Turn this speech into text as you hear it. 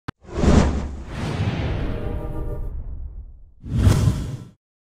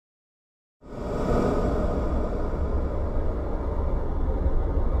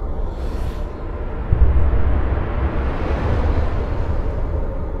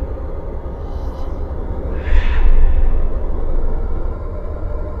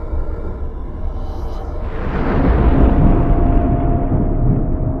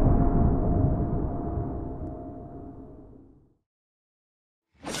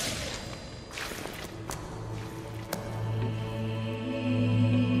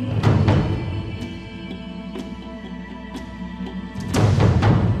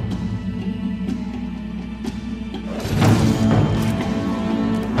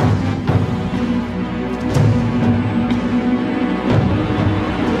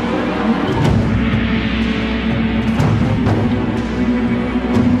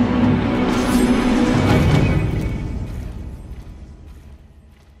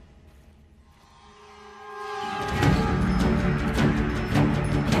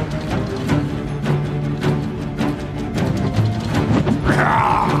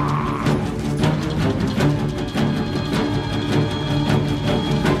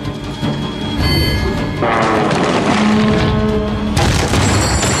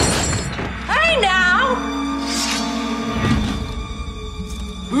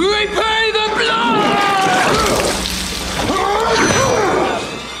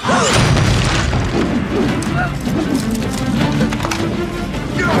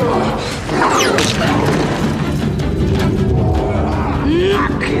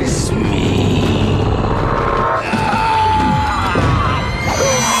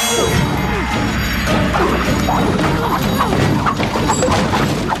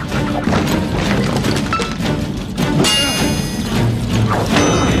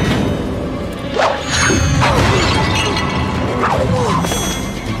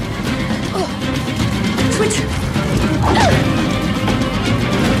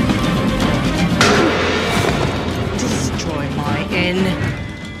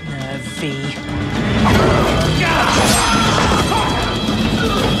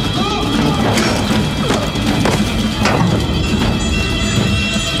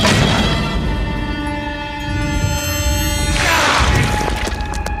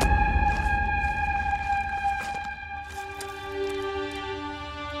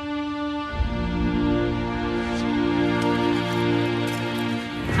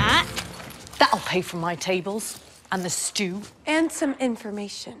pay for my tables and the stew. And some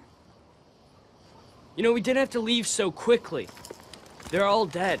information. You know, we didn't have to leave so quickly. They're all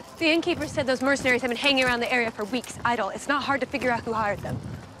dead. The innkeeper said those mercenaries have been hanging around the area for weeks, idle. It's not hard to figure out who hired them.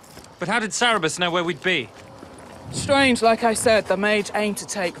 But how did Serebasa know where we'd be? Strange, like I said, the mage aimed to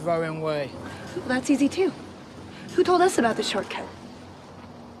take Rowan way. Well, that's easy too. Who told us about the shortcut?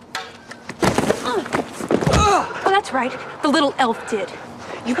 Oh, that's right. The little elf did.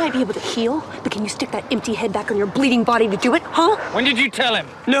 You might be able to heal, but can you stick that empty head back on your bleeding body to do it, huh? When did you tell him?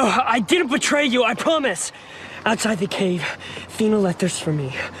 No, I didn't betray you, I promise. Outside the cave, Thena left this for me.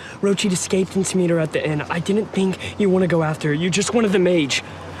 Rochid escaped and to meet her at the inn. I didn't think you want to go after her. You just wanted the mage.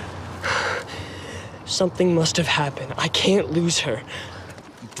 Something must have happened. I can't lose her.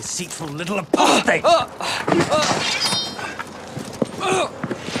 You deceitful little apostate!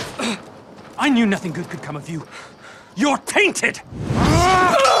 I knew nothing good could come of you. You're tainted!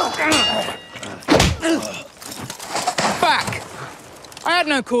 Back! I had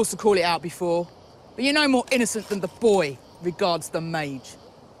no cause to call it out before, but you're no more innocent than the boy regards the mage.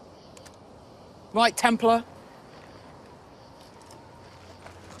 Right, Templar?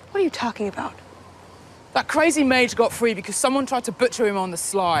 What are you talking about? That crazy mage got free because someone tried to butcher him on the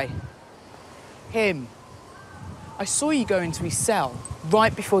sly. Him. I saw you go into his cell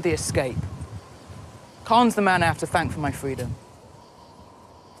right before the escape. Khan's the man I have to thank for my freedom.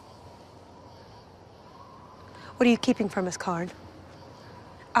 What are you keeping from us, Khan?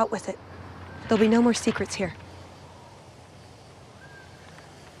 Out with it. There'll be no more secrets here.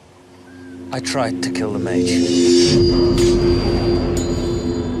 I tried to kill the mage.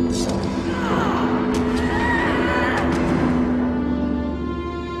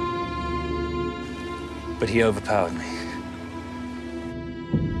 But he overpowered me.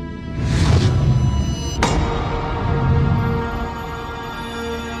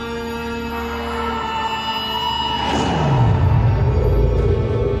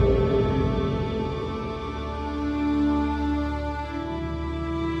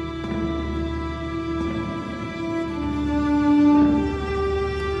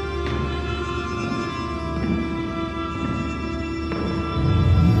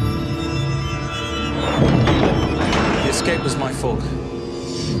 It was my fault.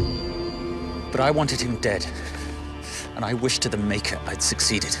 But I wanted him dead. And I wished to the Maker I'd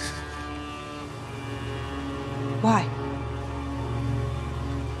succeeded. Why?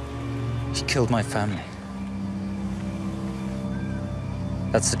 He killed my family.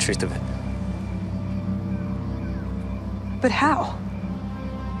 That's the truth of it. But how?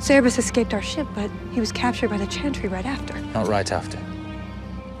 Serebasa escaped our ship, but he was captured by the Chantry right after. Not right after.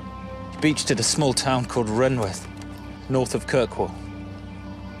 He beached at a small town called Renworth, north of Kirkwall.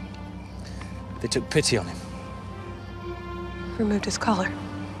 They took pity on him. Removed his collar.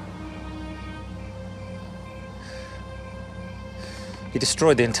 He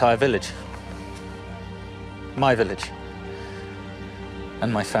destroyed the entire village. My village.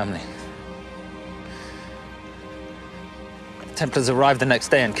 And my family. The Templars arrived the next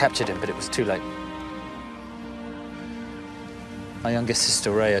day and captured him, but it was too late. My youngest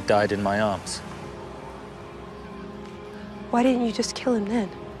sister, Rhea, died in my arms. Why didn't you just kill him then?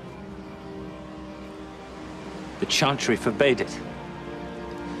 The Chantry forbade it.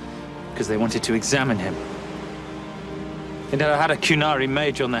 Because they wanted to examine him. They never had a Qunari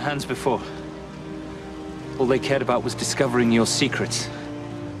mage on their hands before. All they cared about was discovering your secrets.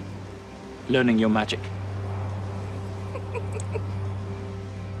 Learning your magic.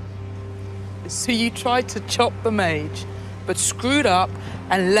 So you tried to chop the mage, but screwed up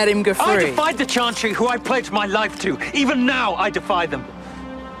and let him go free. I defied the Chantry, who I pledged my life to. Even now, I defy them.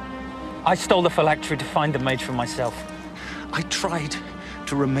 I stole the phylactery to find the mage for myself. I tried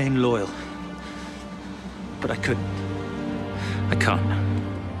to remain loyal. But I couldn't. I can't.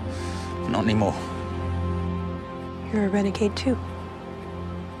 Not anymore. You're a renegade too.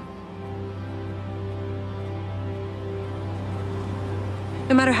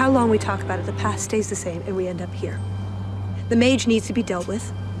 No matter how long we talk about it, the past stays the same and we end up here. The mage needs to be dealt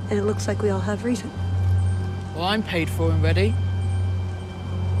with, and it looks like we all have reason. Well, I'm paid for and ready.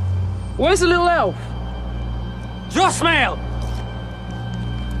 Where's the little elf? Drosmail!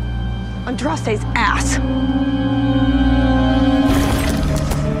 Andraste's ass!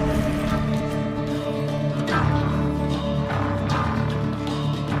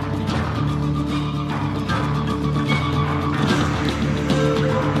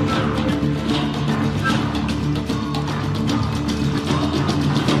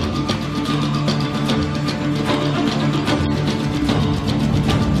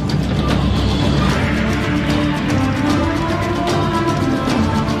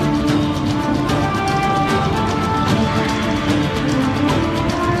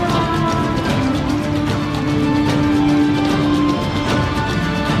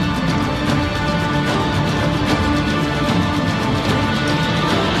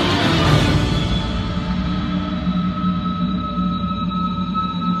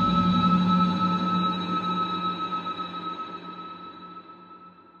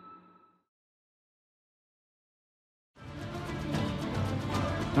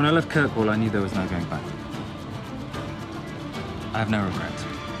 When I left Kirkwall, I knew there was no going back. I have no regrets.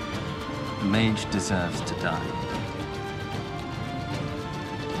 The mage deserves to die.